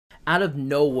out of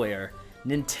nowhere,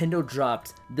 Nintendo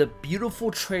dropped the beautiful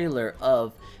trailer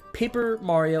of Paper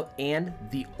Mario and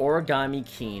the Origami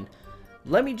King.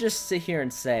 Let me just sit here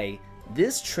and say,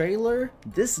 this trailer,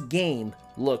 this game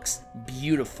looks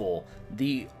beautiful.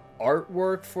 The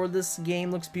artwork for this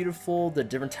game looks beautiful. The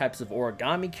different types of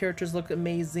origami characters look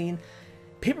amazing.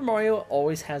 Paper Mario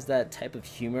always has that type of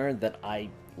humor that I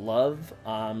love.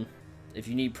 If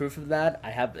you need proof of that, I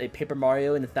have a Paper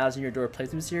Mario in the 1000 Year Door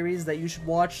playthrough series that you should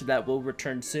watch that will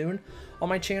return soon on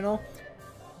my channel.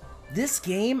 This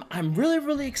game, I'm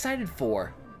really excited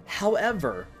for.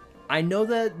 However, I know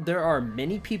that there are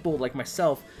many people like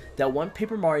myself that want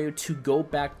Paper Mario to go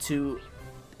back to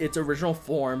its original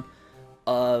form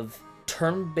of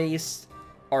turn-based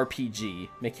RPG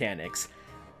mechanics.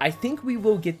 I think we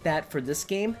will get that for this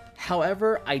game.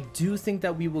 However, I do think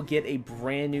that we will get a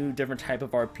brand new different type of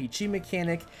RPG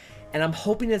mechanic, and I'm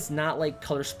hoping it's not like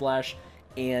Color Splash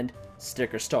and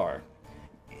Sticker Star.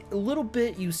 A little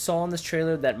bit you saw in this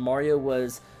trailer that Mario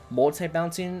was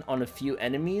multi-bouncing on a few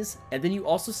enemies, and then you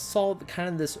also saw kind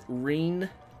of this ring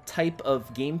type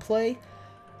of gameplay.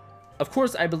 Of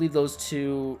course, I believe those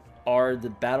two are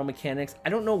the battle mechanics. I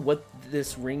don't know what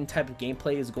this ring type of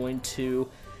gameplay is going to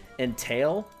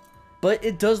entail, but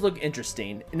it does look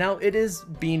interesting. Now, it is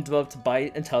being developed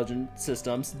by Intelligent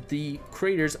Systems, the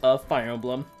creators of Fire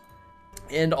Emblem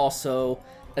and also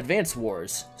Advance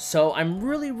Wars. So I'm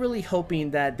really hoping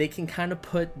that they can kind of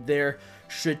put their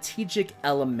strategic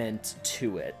element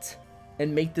to it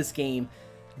and make this game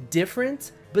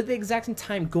different, but at the exact same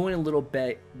time going a little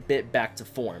bit back to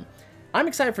form. I'm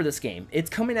excited for this game. It's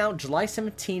coming out July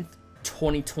 17th,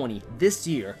 2020, this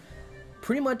year.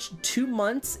 Pretty much 2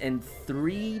 months and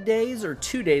 3 days, or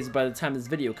 2 days by the time this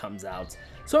video comes out.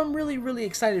 So I'm really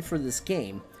excited for this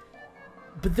game.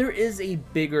 But there is a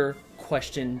bigger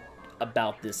question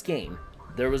about this game.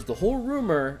 There was the whole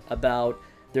rumor about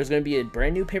there's going to be a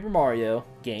brand new Paper Mario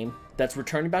game that's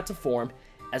returning back to form,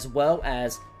 as well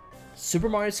as Super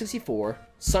Mario 64,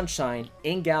 Sunshine,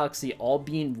 and Galaxy all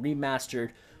being remastered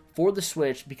for the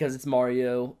Switch because it's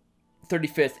Mario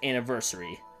 35th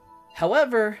anniversary.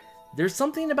 However, there's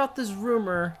something about this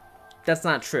rumor that's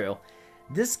not true.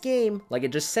 This game, like I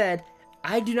just said,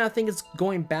 I do not think it's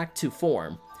going back to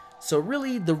form. So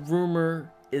really, the rumor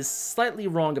is slightly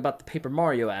wrong about the Paper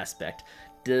Mario aspect.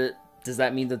 Does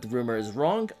that mean that the rumor is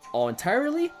wrong all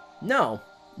entirely? No,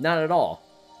 not at all.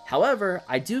 However,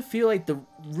 I do feel like the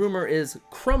rumor is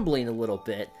crumbling a little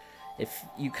bit. If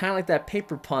you kind of like that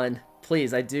paper pun,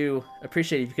 please, I do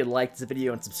appreciate if you could like this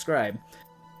video and subscribe.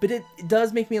 But it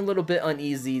does make me a little bit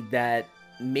uneasy that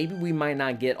maybe we might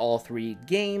not get all 3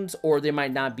 games, or they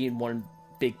might not be in one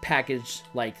big package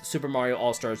like Super Mario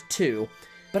All-Stars 2.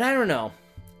 But I don't know.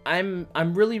 I'm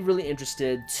really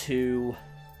interested to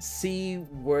see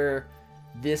where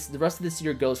the rest of this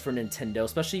year goes for Nintendo,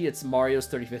 especially it's Mario's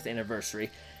 35th anniversary.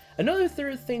 Another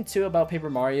third thing too about Paper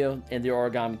Mario and the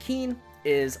Origami King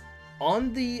is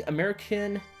on the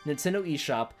American Nintendo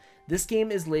eShop, this game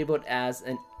is labeled as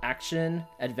an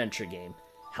action-adventure game.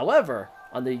 However,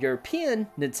 on the European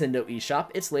Nintendo eShop,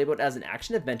 it's labeled as an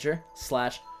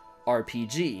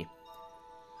action-adventure/RPG.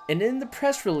 And in the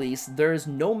press release, there is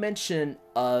no mention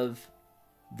of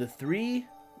the 3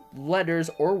 letters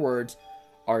or words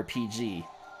RPG.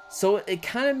 So it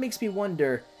kind of makes me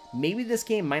wonder, maybe this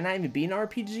game might not even be an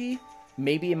RPG,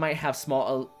 maybe it might have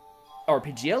small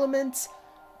RPG elements,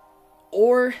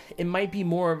 or it might be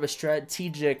more of a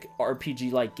strategic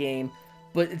RPG-like game,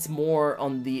 but it's more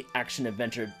on the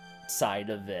action-adventure side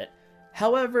of it.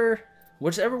 However,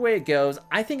 whichever way it goes,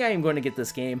 I think I am going to get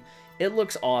this game. It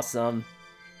looks awesome.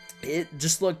 It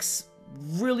just looks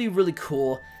really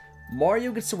cool.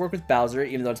 Mario gets to work with Bowser,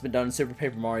 even though it's been done in Super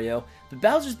Paper Mario, but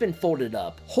Bowser's been folded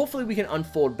up. Hopefully we can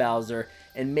unfold Bowser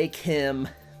and make him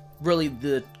really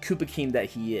the Koopa King that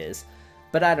he is.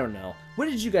 But I don't know. What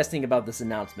did you guys think about this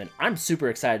announcement? I'm super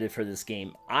excited for this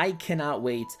game. I cannot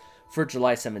wait for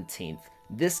July 17th.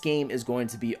 This game is going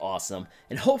to be awesome.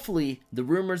 And hopefully the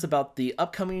rumors about the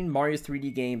upcoming Mario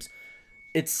 3D games,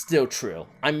 it's still true.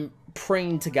 I'm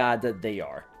praying to God that they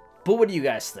are. But what do you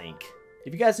guys think?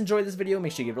 If you guys enjoyed this video,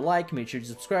 make sure you give it a like, make sure you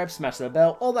subscribe, smash that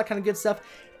bell, all that kind of good stuff.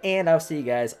 And I'll see you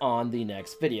guys on the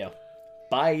next video.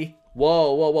 Bye.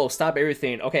 Whoa, stop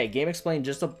everything. Okay, Game Explained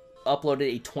just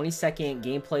uploaded a 20-second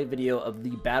gameplay video of the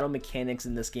battle mechanics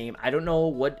in this game. I don't know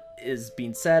what is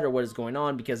being said or what is going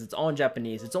on because it's all in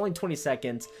Japanese. It's only 20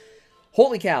 seconds.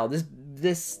 Holy cow,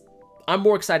 I'm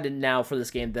more excited now for this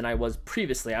game than I was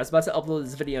previously. I was about to upload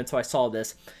this video until I saw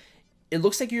this. It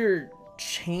looks like you're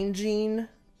changing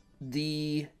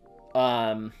the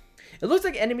it looks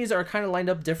like enemies are kind of lined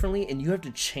up differently and you have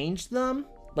to change them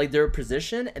like their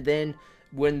position, and then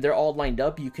when they're all lined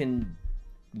up, you can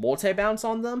multi-bounce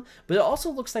on them. But it also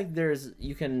looks like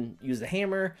you can use the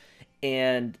hammer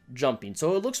and jumping,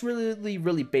 so it looks really,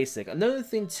 really basic. Another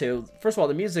thing too, first of all,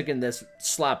 the music in this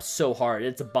slaps so hard,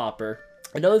 it's a bopper.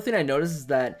 Another thing I noticed is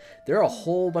that there are a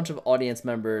whole bunch of audience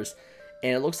members,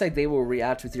 and it looks like they will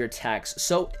react with your attacks.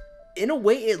 So in a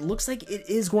way, it looks like it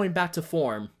is going back to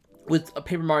form with a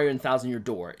Paper Mario and Thousand Year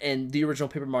Door and the original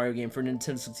Paper Mario game for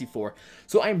Nintendo 64.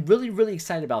 So I'm really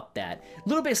excited about that. A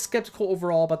little bit skeptical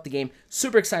overall about the game.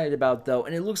 Super excited about it though,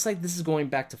 and it looks like this is going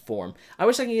back to form. I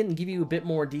wish I could give you a bit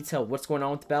more detail of what's going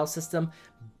on with the battle system,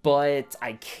 but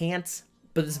I can't.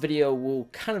 But this video will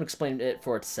kind of explain it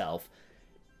for itself.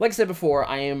 Like I said before,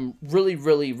 I am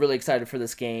really excited for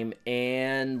this game,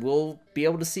 and we'll be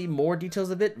able to see more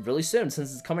details of it really soon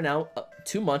since it's coming out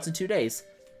 2 months and 2 days.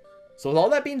 So with all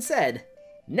that being said,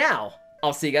 now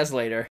I'll see you guys later.